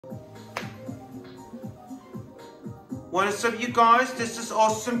What is up, you guys? This is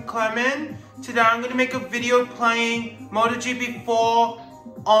Awesome Clement. Today I'm going to make a video playing MotoGP 4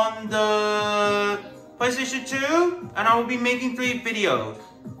 on the PlayStation 2, and I will be making 3 videos.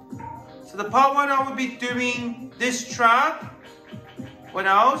 So the part 1 I will be doing this track. What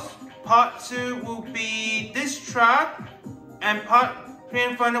else? Part 2 will be this track, and part 3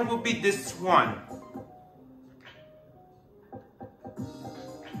 and final will be this one.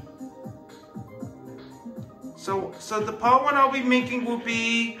 So the part 1 I'll be making will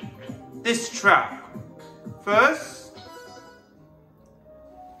be this track first.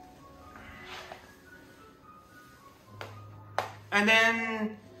 And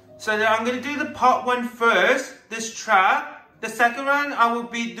then, I'm going to do the part 1 first, this track. The second one, I will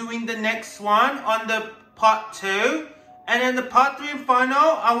be doing the next one on the part 2. And then the part 3 and final,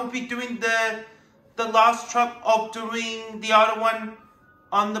 I will be doing the last track of doing the other one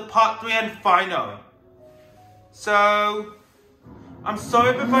on the part 3 and final. So, I'm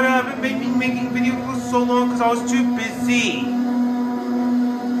sorry if I haven't been making videos for so long because I was too busy.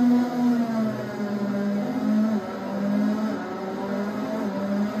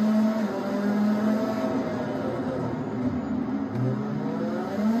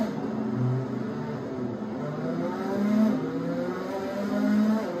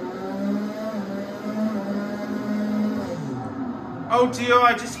 Oh dear,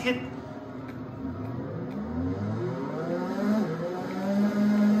 I just hit...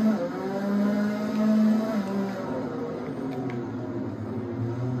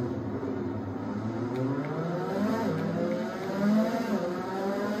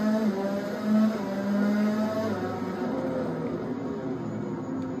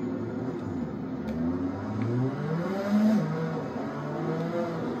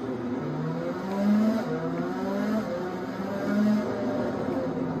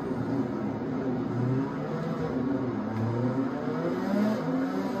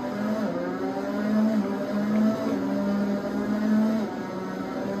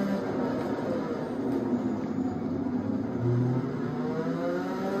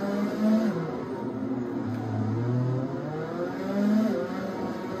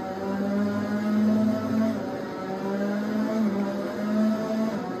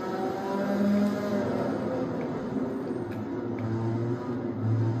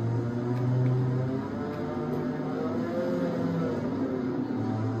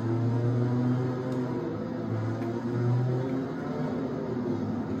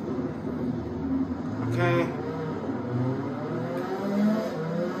 Okay,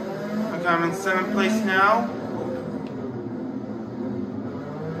 I'm in 7th place now.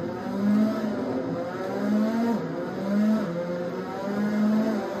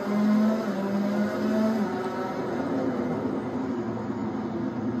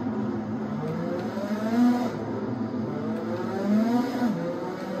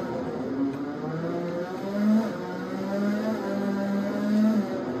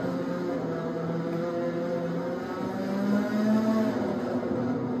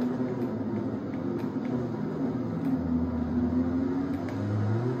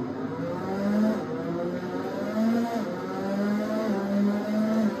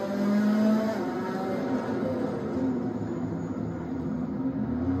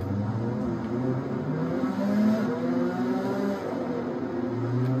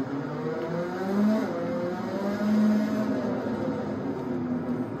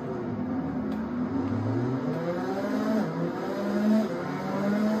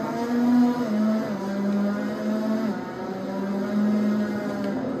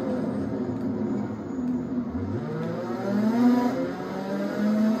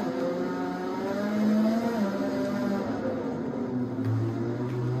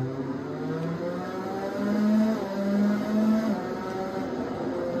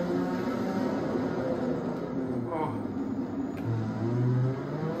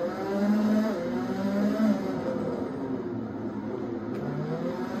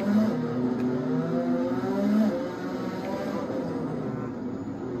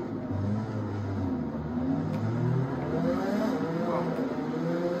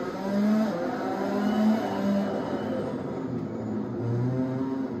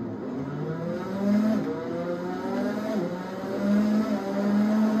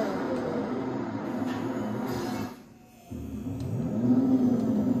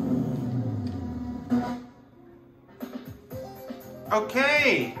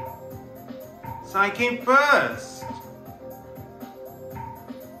 Okay, so I came first.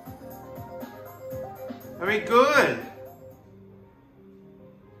 Very good.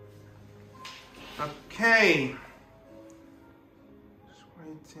 Okay. Just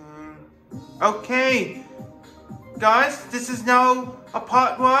waiting. Okay. guys, this is now a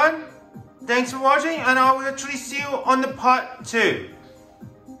part 1. Thanks for watching, and I will actually see you on the part 2.